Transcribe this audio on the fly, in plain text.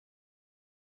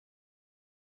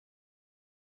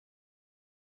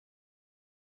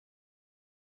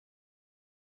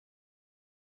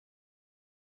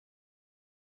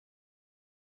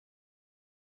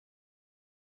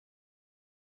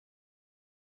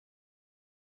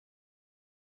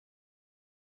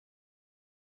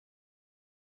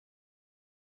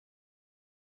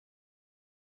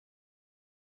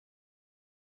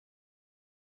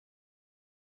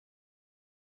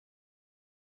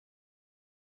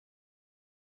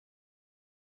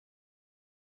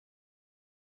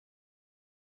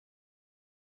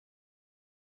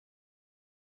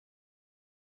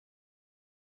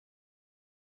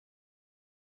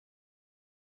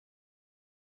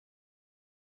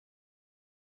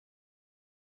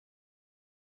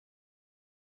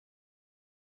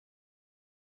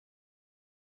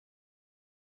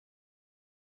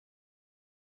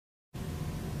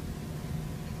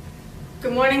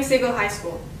Good morning, Siegel High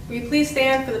School. Will you please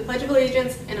stand for the Pledge of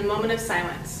Allegiance in a moment of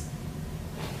silence?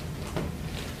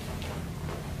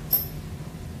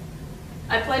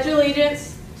 I pledge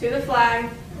allegiance to the flag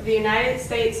of the United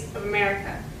States of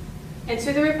America and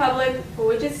to the republic for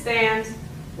which it stands,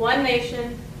 one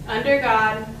nation, under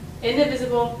God,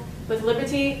 indivisible, with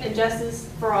liberty and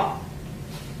justice for all.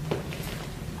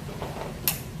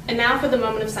 And now for the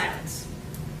moment of silence.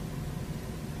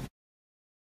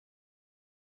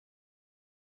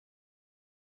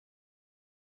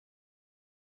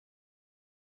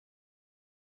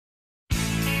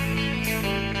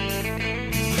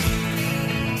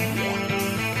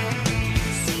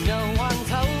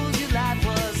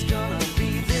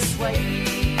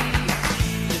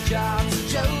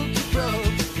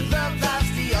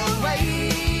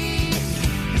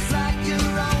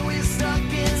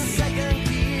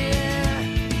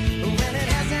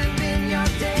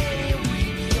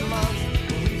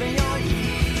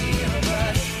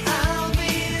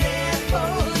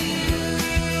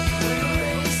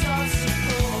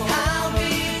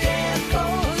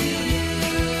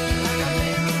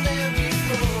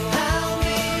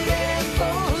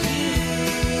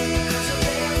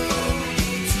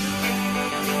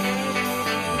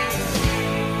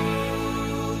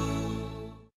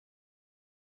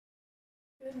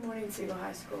 Good morning, Siegel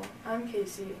High School. I'm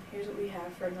Casey. Here's what we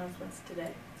have for announcements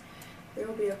today. There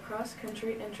will be a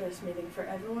cross-country interest meeting for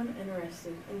everyone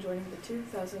interested in joining the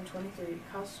 2023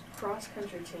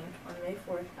 cross-country team on May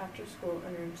 4th after school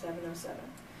in room 707.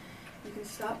 You can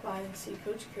stop by and see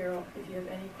Coach Carroll if you have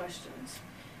any questions.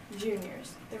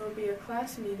 Juniors, there will be a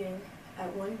class meeting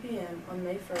at 1 p.m. on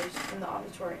May 1st in the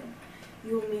auditorium.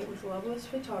 You will meet with Loveless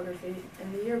Photography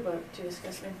and the yearbook to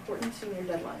discuss important senior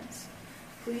deadlines.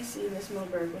 Please see Ms.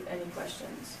 Milberg with any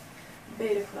questions.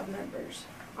 Beta Club members,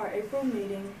 our April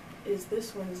meeting is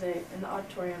this Wednesday in the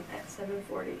auditorium at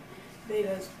 7:40.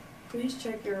 Betas, please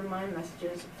check your remind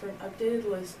messages for an updated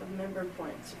list of member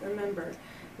points. Remember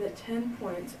that 10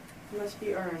 points must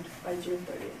be earned by June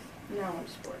 30th. Now on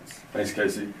sports. Thanks,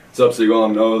 Casey. What's up, Siegel?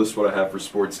 I'm Noah. This is what I have for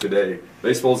sports today.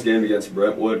 Baseball's game against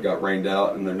Brentwood got rained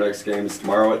out, and their next game is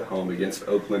tomorrow at home against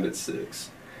Oakland at 6.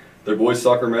 Their boys'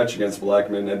 soccer match against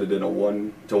Blackman ended in a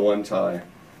 1-1 tie,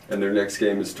 and their next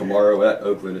game is tomorrow at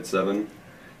Oakland at 7.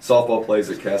 Softball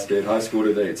plays at Cascade High School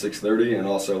today at 6:30, and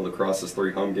also lacrosse has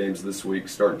 3 home games this week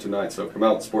starting tonight, so come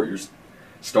out and support your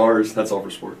stars. That's all for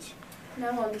sports.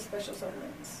 Now on to special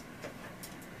segments.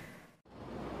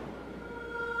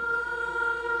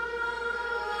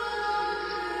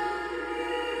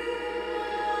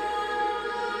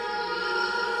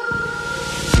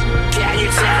 Can you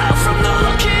tell from the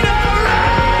look in our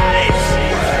eyes?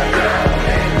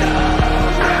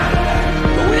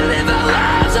 We live our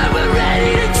lives like we're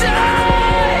ready to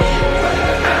die.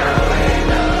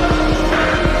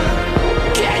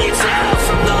 Can you tell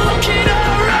from the look in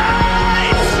our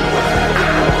eyes?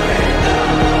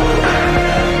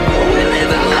 We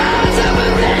live our lives like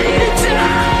we're ready to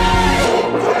die.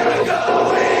 We're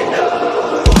going nowhere.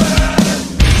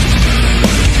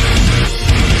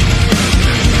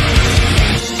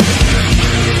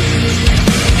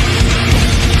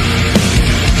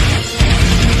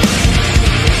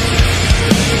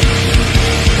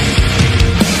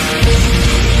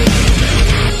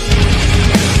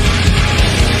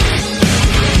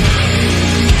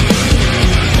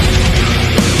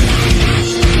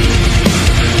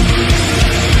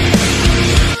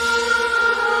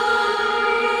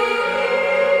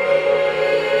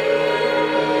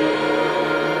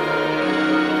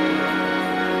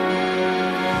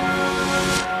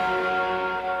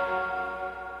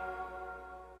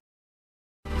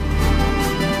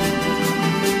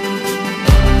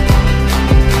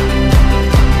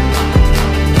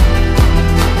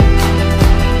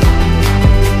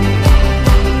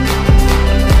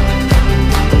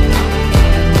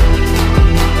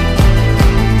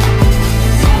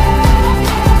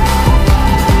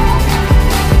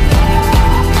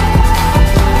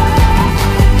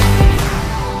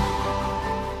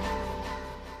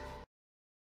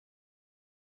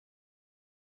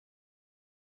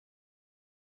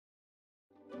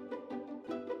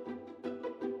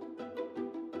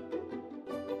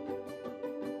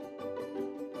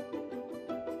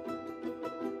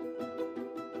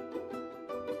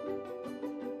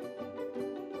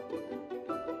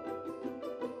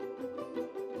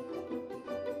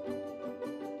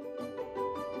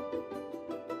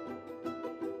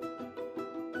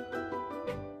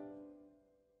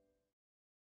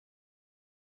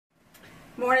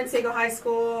 Morning, Siegel High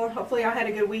School. Hopefully y'all had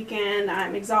a good weekend.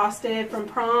 I'm exhausted from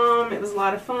prom. It was a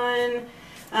lot of fun.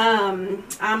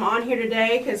 I'm on here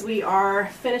today because we are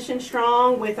finishing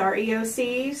strong with our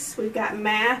EOCs. We've got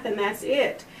math, and that's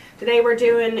it. Today we're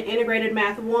doing integrated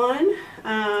math 1,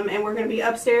 and we're going to be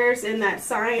upstairs in that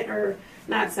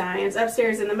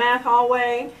upstairs in the math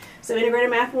hallway. So integrated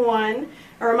math 1.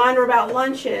 A reminder about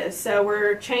lunches. So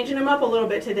we're changing them up a little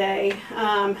bit today.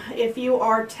 If you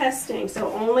are testing,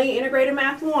 so only integrated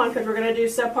math 1, because we're going to do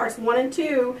subparts 1 and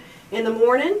 2 in the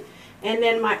morning. And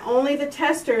then only the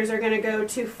testers are going to go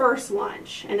to first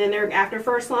lunch. And then after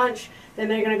first lunch, then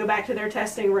they're going to go back to their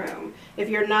testing room. If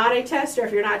you're not a tester,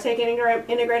 if you're not taking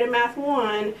integrated math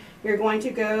 1, you're going to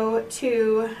go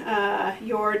to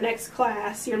your next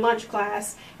class, your lunch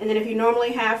class. And then if you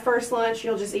normally have first lunch,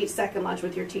 you'll just eat second lunch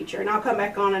with your teacher. And I'll come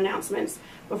back on announcements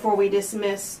before we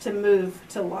dismiss to move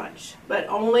to lunch. But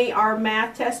only our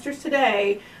math testers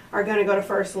today are going to go to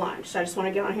first lunch. So I just want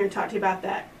to get on here and talk to you about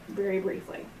that very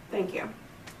briefly. Thank you.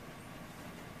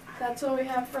 That's all we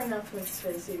have for announcements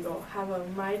today, Seagull. Have a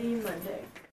mighty Monday.